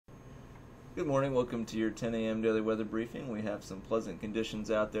Good morning. Welcome to your 10 a.m. daily weather briefing. We have some pleasant conditions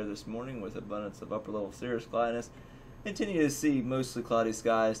out there this morning with abundance of upper level cirrus cloudiness. Continue to see mostly cloudy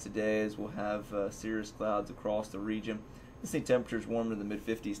skies today as we'll have cirrus clouds across the region. We'll see temperatures warm in the mid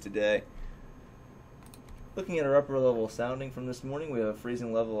 50s today. Looking at our upper level sounding from this morning, we have a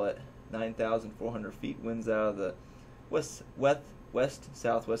freezing level at 9,400 feet. Winds out of the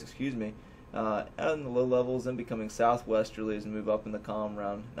southwest, out in the low levels and becoming southwesterly as we move up in the column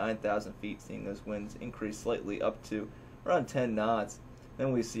around 9,000 feet, seeing those winds increase slightly up to around 10 knots.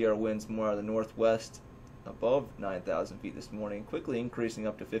 Then we see our winds more out of the northwest above 9,000 feet this morning, quickly increasing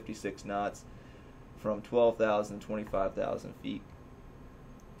up to 56 knots from 12,000 to 25,000 feet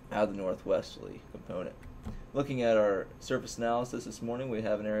out of the northwesterly component. Looking at our surface analysis this morning, we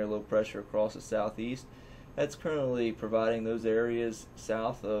have an area low pressure across the southeast. That's currently providing those areas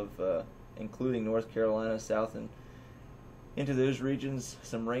south of including North Carolina, south and into those regions,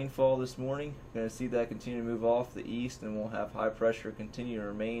 some rainfall this morning. Going to see that continue to move off the east, and we'll have high pressure continue to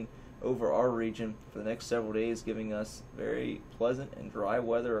remain over our region for the next several days, giving us very pleasant and dry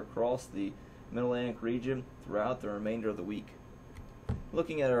weather across the Mid-Atlantic region throughout the remainder of the week.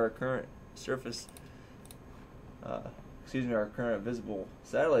 Looking at our current our current visible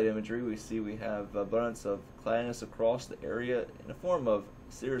satellite imagery, we see we have abundance of cloudiness across the area in a form of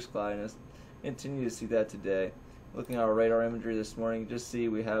cirrus cloudiness. Continue to see that today. Looking at our radar imagery this morning, just see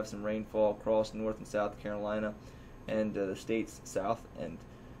we have some rainfall across North and South Carolina and the states south and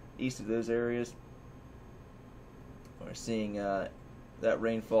east of those areas. We're seeing that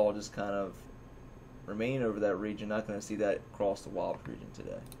rainfall just kind of remain over that region. Not going to see that across the Wallops region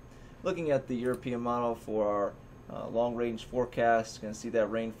today. Looking at the European model for our long-range forecast, going to see that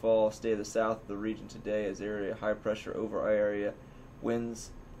rainfall stay to the south of the region today as area high pressure over our area,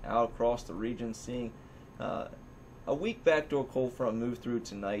 winds out across the region. Seeing a weak backdoor cold front move through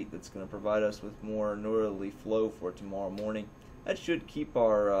tonight that's going to provide us with more northerly flow for tomorrow morning. That should keep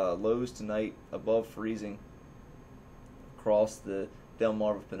our lows tonight above freezing across the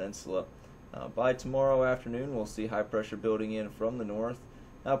Delmarva Peninsula. By tomorrow afternoon, we'll see high pressure building in from the north.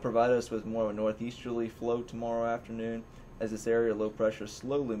 That'll provide us with more of a northeasterly flow tomorrow afternoon as this area low pressure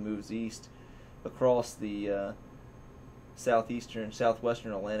slowly moves east across the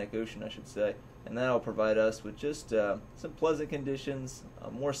southwestern Atlantic Ocean, I should say. And that'll provide us with just some pleasant conditions,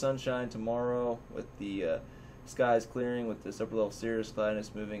 more sunshine tomorrow with the skies clearing with this upper level cirrus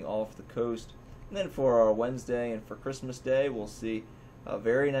cloudiness moving off the coast. And then for our Wednesday and for Christmas Day, we'll see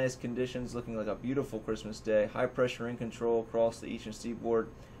very nice conditions, looking like a beautiful Christmas day. High pressure in control across the eastern seaboard,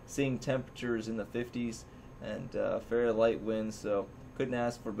 seeing temperatures in the 50s and fairly light winds, so couldn't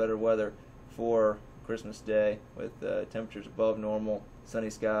ask for better weather for Christmas Day with temperatures above normal, sunny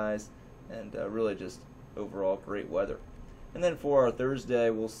skies, and really just overall great weather. And then for our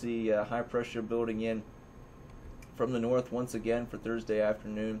Thursday, we'll see high pressure building in from the north once again for Thursday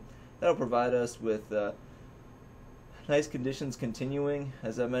afternoon. That'll provide us with nice conditions continuing.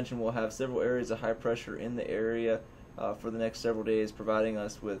 As I mentioned, we'll have several areas of high pressure in the area for the next several days, providing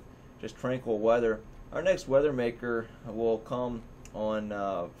us with just tranquil weather. Our next weather maker will come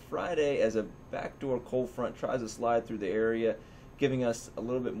on Friday as a backdoor cold front tries to slide through the area, giving us a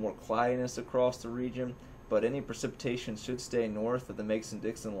little bit more cloudiness across the region, but any precipitation should stay north of the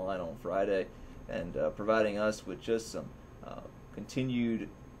Mason-Dixon line on Friday, and providing us with just some continued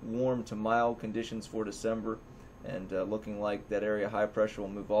warm to mild conditions for December, and looking like that area high pressure will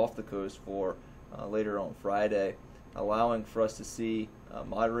move off the coast for later on Friday, allowing for us to see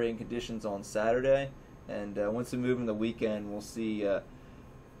moderating conditions on Saturday. And once we move in the weekend, we'll see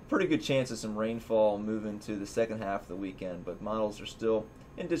pretty good chance of some rainfall moving to the second half of the weekend, but models are still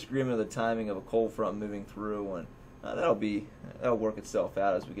in disagreement of the timing of a cold front moving through, and that'll work itself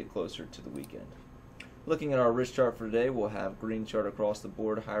out as we get closer to the weekend. Looking at our risk chart for today, we'll have green chart across the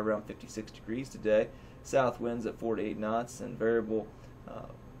board, high around 56 degrees today. South winds at 4 to 8 knots, and variable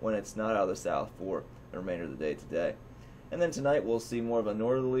when it's not out of the south for the remainder of the day today. And then tonight we'll see more of a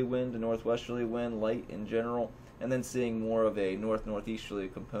northerly wind to northwesterly wind, light in general, and then seeing more of a north-northeasterly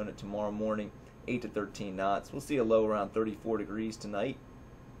component tomorrow morning, 8 to 13 knots. We'll see a low around 34 degrees tonight.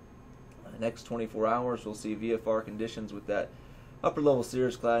 The next 24 hours we'll see VFR conditions with that upper level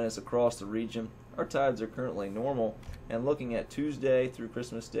cirrus cloudiness across the region. Our tides are currently normal, and looking at Tuesday through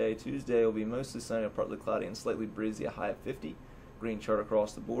Christmas Day, Tuesday will be mostly sunny and partly cloudy and slightly breezy, a high of 50. Green chart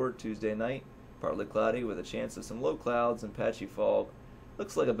across the board. Tuesday night, partly cloudy with a chance of some low clouds and patchy fog.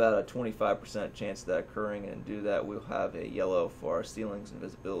 Looks like about a 25% chance of that occurring, and due to that we'll have a yellow for our ceilings and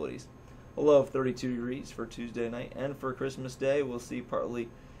visibilities. A low of 32 degrees for Tuesday night, and for Christmas Day we'll see partly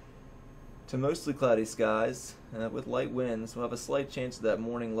to mostly cloudy skies with light winds. We'll have a slight chance of that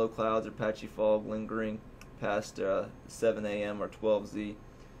morning low clouds or patchy fog lingering past 7 a.m. or 12Z,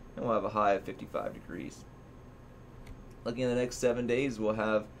 and we'll have a high of 55 degrees. Looking at the next 7 days, we'll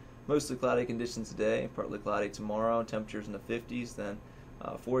have mostly cloudy conditions today, partly cloudy tomorrow, temperatures in the 50s. Then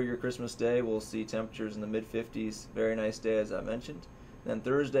for your Christmas Day, we'll see temperatures in the mid-50s. Very nice day, as I mentioned. Then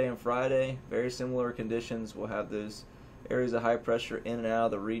Thursday and Friday, very similar conditions. We'll have those areas of high pressure in and out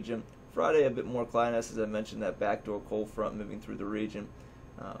of the region. Friday, a bit more cloudiness, as I mentioned, that backdoor cold front moving through the region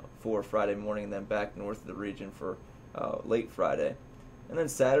for Friday morning, and then back north of the region for late Friday. And then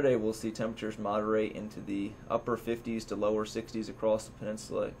Saturday, we'll see temperatures moderate into the upper 50s to lower 60s across the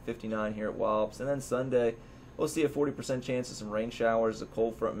peninsula, 59 here at Wallops. And then Sunday, we'll see a 40% chance of some rain showers. The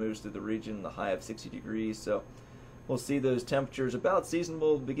cold front moves through the region, the high of 60 degrees. So we'll see those temperatures about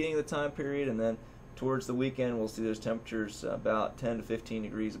seasonable at the beginning of the time period, and then towards the weekend, we'll see those temperatures about 10 to 15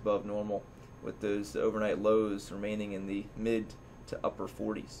 degrees above normal, with those overnight lows remaining in the mid to upper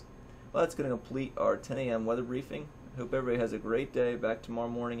 40s. Well, that's going to complete our 10 a.m. weather briefing. I hope everybody has a great day. Back tomorrow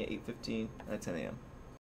morning at 8:15 and at 10 a.m.